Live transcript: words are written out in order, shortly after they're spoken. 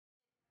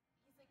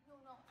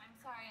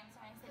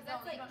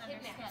don't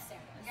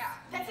understand. Yeah.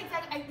 That's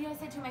exactly, I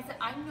said to him, I said,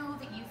 I know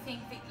that you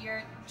think that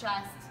you're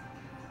just,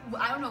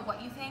 I don't know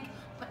what you think,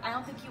 but I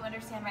don't think you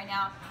understand right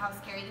now how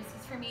scary this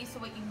is for me, so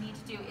what you need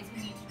to do is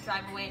you need to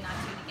drive away and not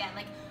do it again.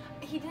 Like,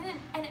 he didn't,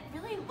 and it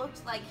really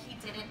looked like he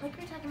didn't, like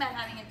we were talking about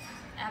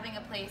having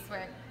a place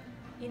where,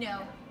 you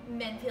know,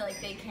 men feel like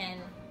they can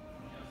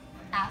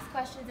ask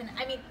questions, and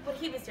I mean, what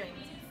he was doing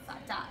was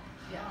fucked up.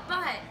 Yeah.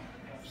 But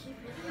he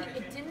really,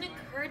 it didn't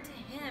occur to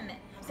him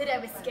that I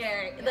was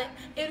scared. Yeah. Like,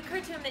 it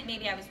occurred to him that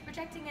maybe I was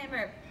projecting him,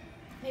 or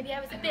maybe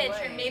I was a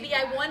bitch, or maybe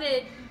I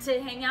wanted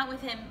to hang out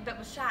with him but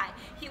was shy.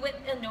 He went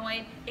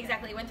annoyed,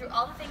 exactly. He went through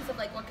all the things of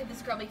like, what could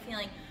this girl be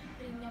feeling?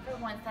 But he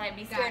never once thought I'd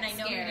be scared, and I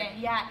know he didn't.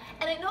 Yeah,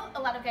 and I know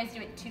a lot of guys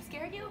do it to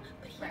scare you,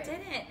 but he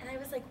didn't. And I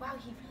was like, wow,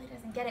 he really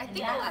doesn't get it. I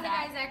think a lot of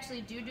guys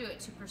actually do it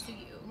to pursue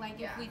you. Like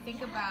if we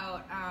think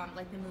about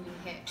like the movie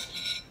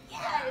Hitch.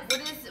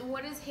 Yes.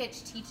 What is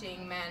Hitch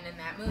teaching men in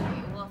that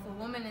movie? Well, if a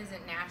woman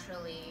isn't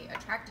naturally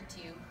attracted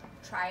to you,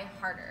 try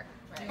harder.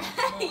 Do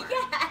more.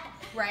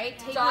 Right?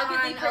 Take her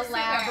on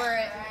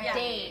elaborate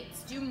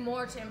dates. Do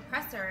more to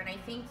impress her, and I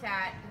think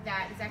that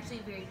is actually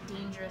a very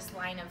dangerous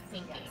line of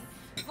thinking.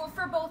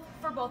 For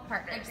both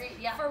partners.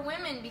 For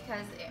women,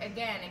 because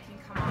again, it can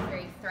come off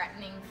very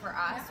threatening for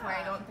us, where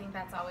I don't think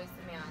that's always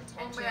the male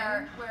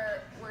intention.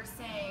 We're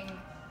saying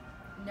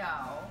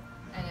no,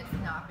 and it's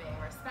not being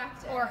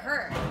respected. Or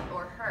heard.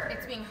 Or heard.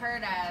 It's being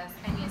heard as,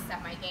 I need to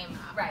step my game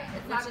up. Right.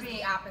 It's which not is being,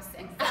 the opposite.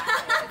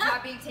 Exactly. It's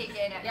not being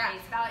taken at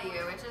face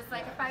value. It's just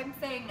like, if I'm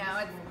saying no,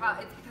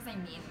 it's because I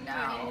mean no.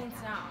 I mean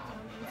no.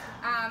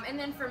 And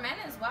then for men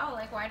as well,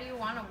 like, why do you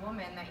want a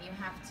woman that you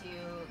have to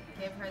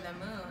give her the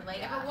moon?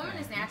 Like, if a woman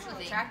is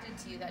naturally attracted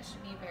to you, that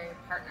should be very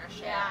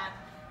partnership.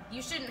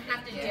 You shouldn't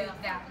have to do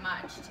that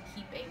much to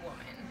keep a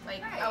woman.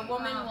 Like, a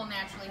woman will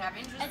naturally have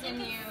interest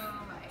in you.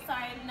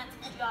 Sorry, not to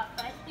cut you off,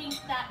 but I think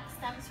that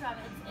stems from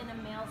it's in a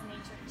male's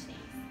nature to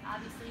chase.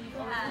 Obviously, you've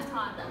always been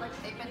taught that, like,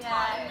 they've been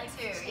taught it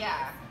too.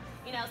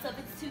 You know, so if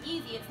it's too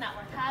easy, it's not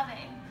worth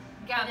having.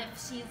 But if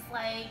she's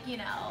like, you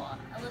know,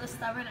 a little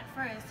stubborn at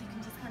first, you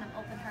can just kind of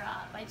open her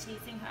up by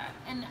chasing her.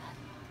 And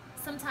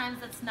sometimes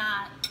that's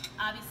not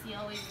obviously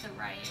always the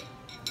right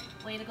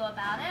way to go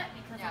about it,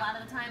 because a lot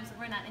of the times if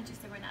we're not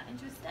interested, we're not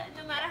interested.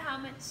 No matter how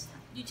much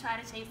you try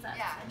to chase us,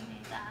 and you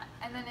need that.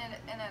 And then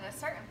at a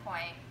certain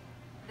point,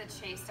 the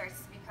chase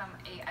starts to become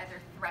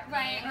either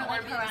threatening or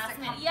like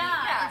harassment.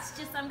 It's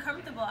just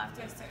uncomfortable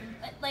after a certain,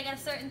 like at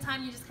a certain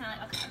time, you're just kind of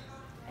like, okay,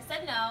 I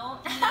said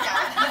no.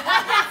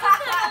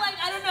 Like,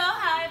 I don't know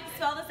how I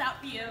spell this out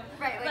for you.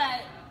 Right.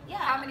 Like, but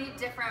how many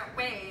different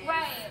ways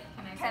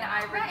can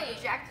I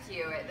reject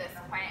you at this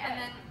point?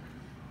 And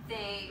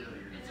then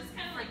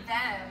for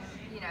them,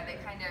 you know, they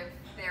kind of,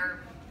 their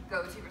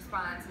go-to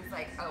response is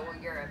like, oh,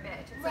 well, you're a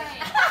bitch. It's like,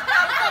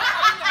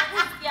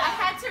 I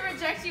had to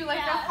reject you like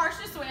the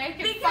harshest way I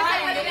could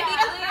find.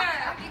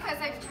 Because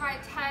I've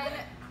tried 10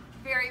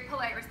 very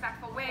polite,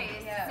 respectful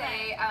ways to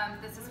say,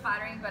 this is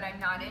flattering, but I'm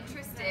not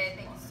interested.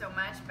 Thank you so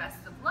much. Best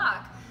of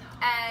luck.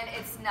 And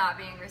it's not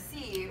being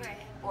received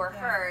or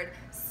heard.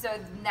 So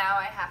now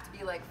I have to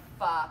be like,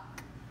 fuck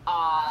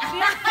off.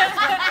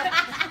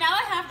 Now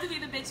I have to be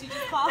the bitch you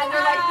just called. And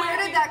they're like, where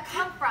did that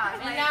come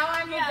from? And now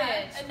I'm a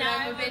bitch. And now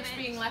I'm a bitch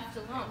being left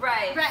alone.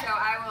 Right. So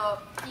I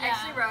will. I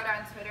actually wrote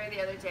on Twitter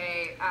the other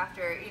day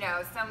after, you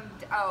know,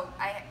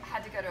 I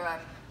had to go to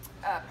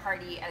a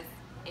party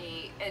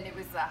and it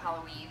was a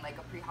Halloween, like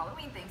a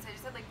pre-Halloween thing, so I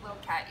just had like little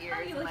cat ears.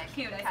 Oh, you look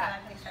cute. I saw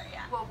that picture,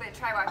 Well, but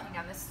try walking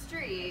down the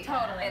street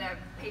in a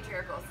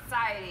patriarchal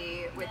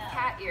society with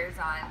cat ears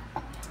on,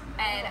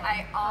 and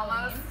I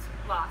almost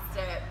lost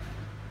it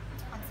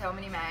on so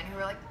many men who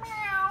were like,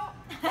 meow.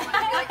 And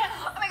I'd be like,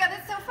 oh my god,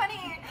 that's so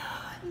funny.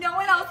 No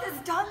one else has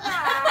done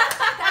that.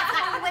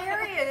 That's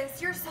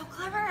hilarious. You're so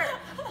clever.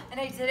 And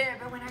I did it,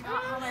 but when I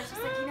got home, I was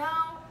just like, you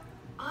know,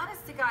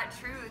 honest to God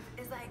truth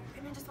is like,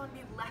 women just want to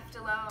be left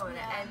alone.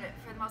 And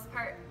for the most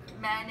part,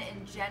 men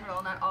in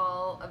general, not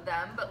all of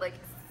them, but like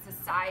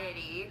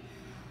society,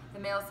 the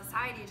male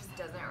society just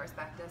doesn't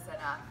respect us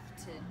enough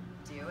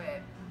to do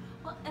it.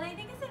 Well, and I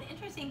think it's an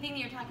interesting thing that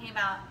you're talking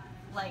about,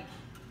 like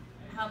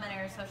how men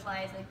are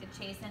socialized, like the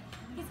chase, and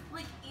because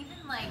like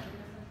even like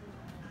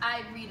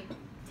I read a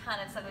ton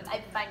of stuff.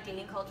 I find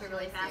dating culture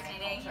really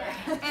fascinating,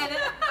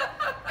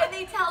 and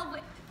they tell.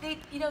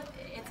 You know,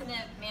 it's in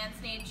a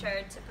man's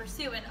nature to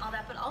pursue and all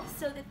that, but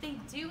also that they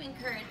do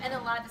encourage, and a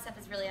lot of the stuff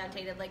is really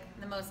outdated, like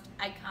the most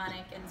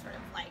iconic and sort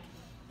of like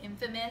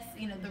infamous,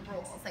 you know, the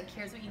rules, like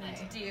here's what you need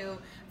to do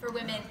for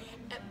women,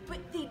 but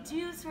they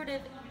do sort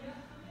of,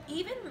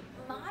 even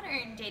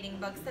modern dating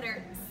books that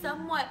are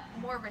somewhat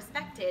more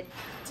respected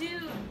do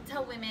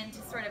tell women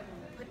to sort of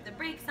put the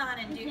brakes on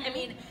and do, I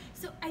mean,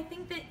 so I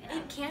think that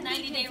it can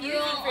be confusing for you.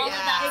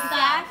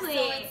 Exactly.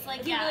 So it's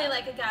like, if you really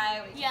like a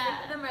guy,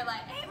 them are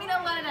like, I mean,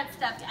 a lot of that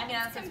stuff, I mean,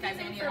 I don't subscribe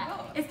to any of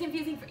that. It's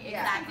confusing for you.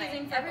 Exactly. It's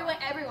confusing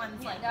for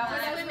everyone's like, no one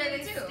knows where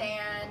they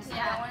stand.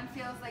 No one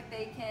feels like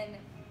they can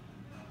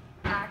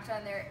act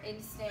on their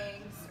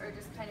instincts or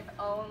just kind of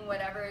own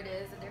whatever it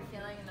is that they're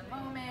feeling in the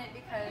moment,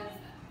 because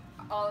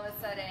all of a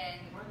sudden,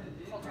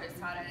 culture has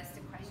taught us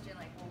to question,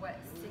 like, well, what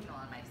signal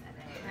am I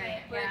sending?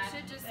 Right. Where it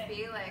should just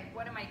be like,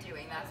 what am I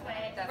doing? That's what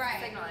that's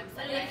the signal I'm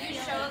But sending. if you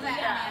show that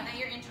man that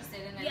you're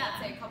interested in, and let's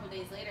say a couple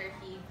days later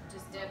he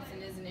just dips and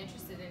isn't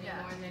interested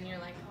anymore, and then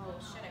you're like, oh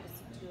shit, I was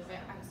too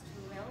available.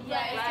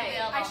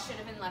 Yeah, I should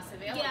have been less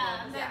available.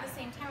 Yeah. But at the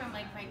same time, I'm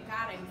like, my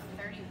God, I'm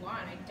 31.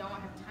 I don't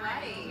have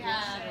time to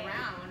bullshit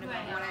around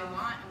about what I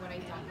want and what I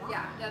don't want.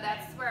 Yeah, no,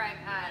 that's where I'm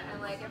at.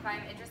 And like, if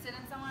I'm interested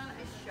in someone,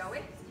 I show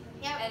it.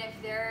 Yep. And if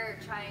they're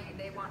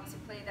they want to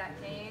play that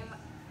game,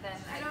 then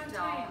I don't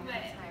have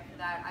time for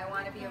that. I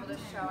want to be able to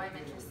show I'm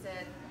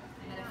interested.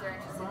 And if they're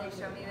interested, they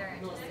show me they're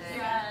interested.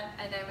 Yeah.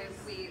 And then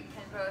we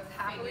can both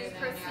happily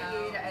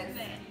proceed as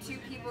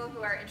two people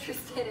who are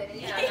interested in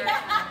each other.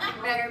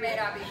 May or may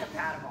not be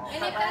compatible.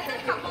 And if that's a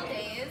couple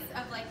days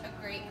of like a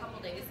great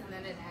couple days and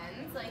then it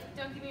ends, like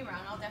don't get me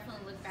wrong, I'll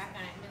definitely look back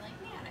on it and be like,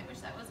 man, I wish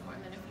that was more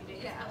than a few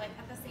days. But like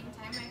at the same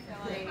time, I feel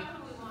like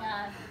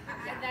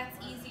that's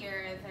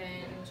easier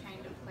than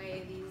trying to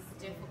play these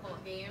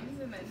difficult games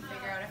and then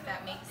figure out if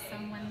that makes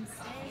someone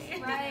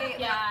stay. Right.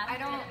 Yeah. Like,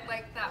 I don't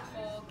like that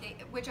whole game,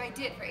 which I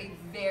did for a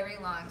very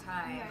long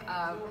time.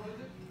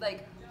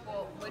 Like,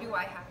 well, what do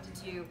I have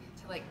to do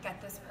to like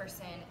get this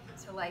person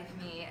to like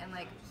me, and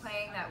like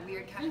playing that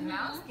weird cat and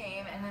mouse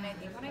game. And then I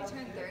think when I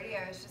turned 30,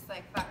 I was just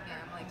like, fuck me,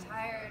 I'm like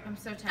tired. I'm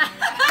so tired.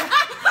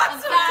 I'm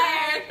so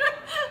tired.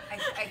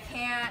 I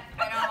can't.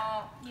 I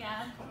don't.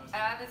 Yeah. I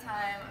don't have the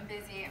time. I'm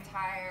busy. I'm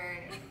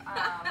tired.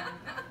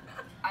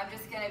 I'm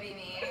just gonna be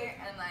me,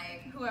 and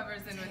like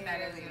whoever's in with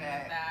that is in with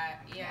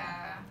that.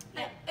 Yeah.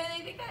 And I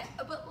think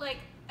but like,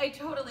 I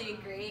totally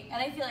agree.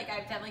 And I feel like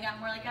I've definitely gotten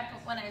more like that.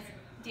 But when I was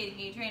dating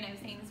Adrian, I was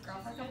dating this girl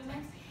for a couple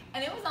months,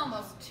 and it was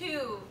almost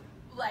too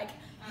like,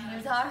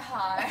 here's our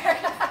heart,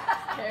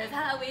 here's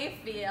how we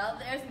feel.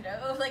 There's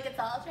no like, it's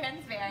all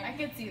transparent. I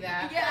could see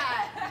that.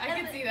 Yeah, I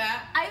could see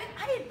that. I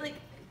had like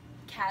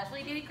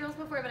casually dated girls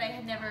before, but I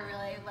had never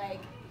really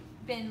like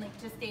been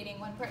like just dating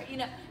one person, you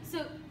know.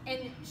 So,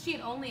 and she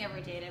had only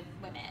ever dated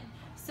women.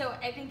 So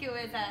I think it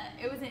was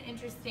an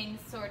interesting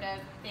sort of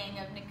thing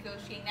of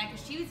negotiating that,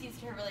 because she was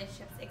used to her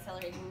relationships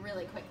accelerating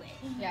really quickly.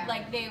 Yeah.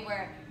 Like they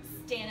were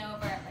staying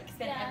over, like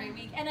spend every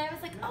week, and I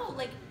was like, oh,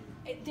 like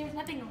there's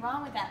nothing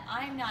wrong with that.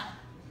 I'm not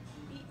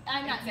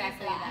exactly used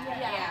to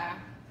that.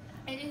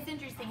 Yeah. It is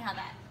interesting how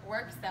that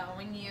works though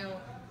when you.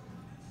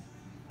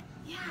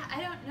 Yeah,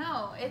 I don't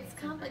know. It's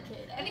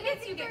complicated. I think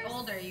as you get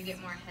older, you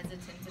get more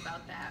hesitant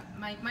about that.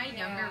 My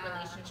younger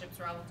relationships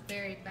were all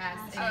very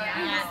fast.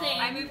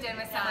 I moved in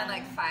with someone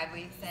like 5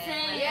 weeks in.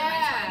 Same.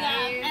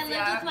 I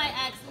lived with my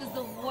ex. It was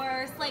the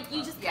worst. Like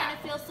you just kind of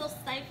feel so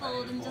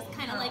stifled and just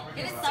kind of like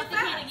it's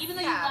suffocating. Even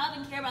though you love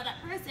and care about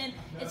that person,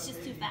 it's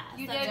just too fast.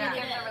 You did give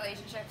the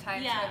relationship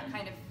time to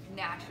kind of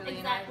naturally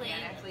and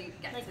organically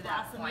get to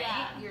that point.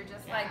 You're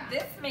just like,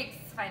 this makes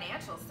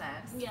financial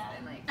sense. Yeah.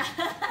 And like,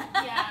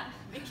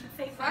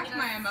 fuck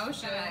my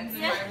emotions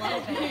and my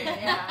well-being.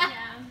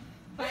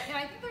 But no,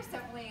 I think there's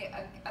definitely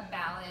a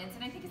balance,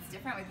 and I think it's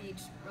different with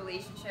each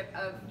relationship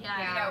of you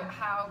know,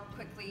 how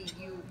quickly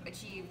you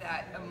achieve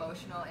that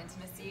emotional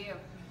intimacy of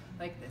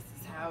like, this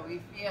is how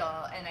we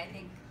feel. And I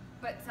think,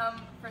 but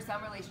for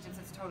some relationships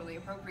it's totally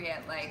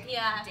appropriate, like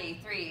day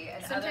 3.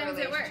 And sometimes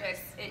other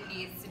relationships it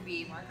needs to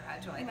be more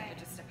gradual. I think it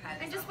just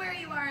depends. And just where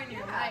you are in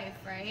your life,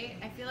 right?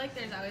 I feel like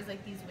there's always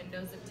like these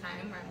windows of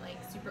time where I'm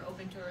like super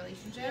open to a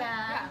relationship.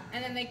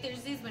 And then like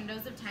there's these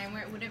windows of time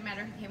where it wouldn't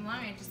matter who came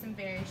along. I just am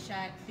very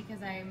shut because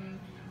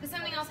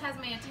something else has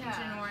my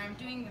attention, or I'm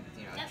doing,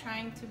 you know,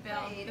 trying to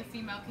build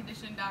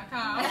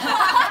TheFemaleCondition.com.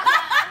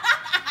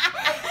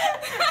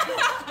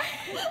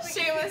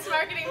 Shameless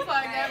marketing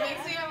plug. That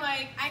makes me, I'm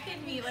like, I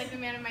could meet like the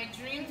man of my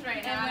dreams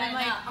right now, and I'm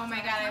like, oh my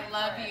god, I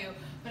love you,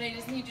 but I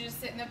just need you to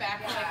sit in the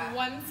back for like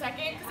 1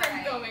 second because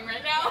I'm filming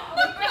right now.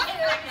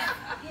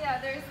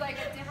 There's like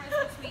a difference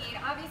between,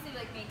 obviously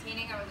like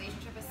maintaining a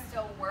relationship is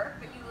still work,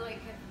 but you like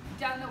have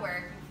done the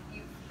work,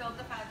 you've built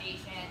the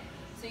foundation,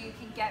 so you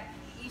can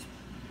each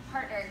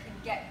partner can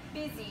get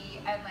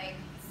busy and like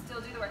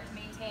still do the work to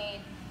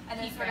maintain, and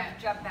then sort of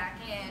jump back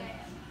in,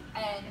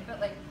 but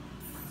like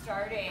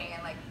starting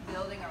and like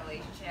building a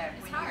relationship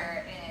when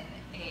you're in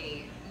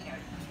a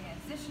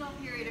transitional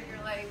period of your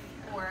life,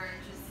 or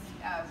just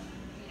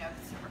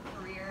sort of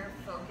career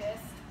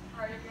focused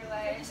part of your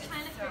life. You're just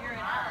trying to so figure it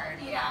hard.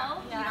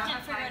 out. You know? You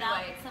can't figure it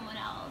out with someone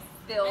else.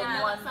 Build one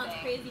that sounds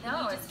thing. crazy, but No,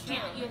 you just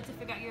can't. You have to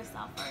figure out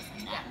yourself first,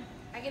 and then.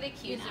 I get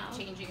accused of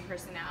changing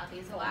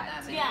personalities a lot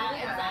too.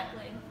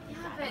 Exactly.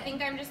 But I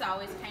think I'm just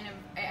always kind of,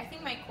 I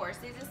think my core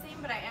stays the same,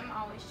 but I am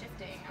always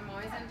shifting. I'm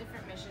always on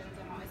different missions.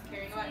 I'm always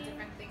caring about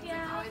different things.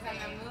 I'm always on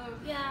the move.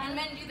 And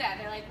men do that.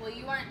 They're like, well,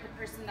 you aren't the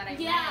person that I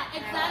met. Yeah,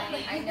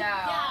 exactly. I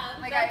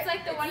know. Like that's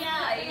like the one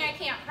thing I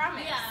can't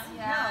promise.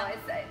 No,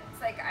 it's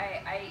like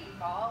I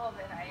evolve,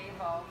 and I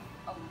evolve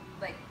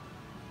like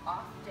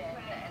often,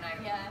 and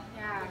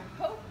I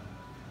hope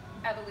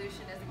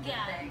evolution is a good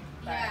thing.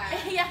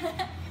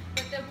 But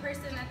But the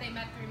person that they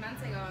met 3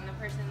 months ago and the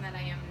person that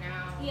I am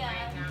now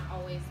might not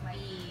always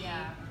be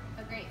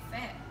a great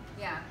fit.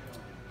 Yeah.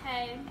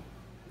 Hey,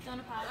 Don't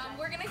apologize.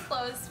 We're gonna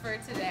close for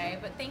today,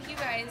 but thank you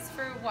guys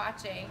for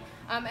watching.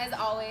 As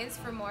always,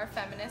 for more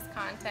feminist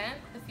content,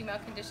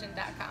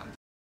 TheFemaleCondition.com.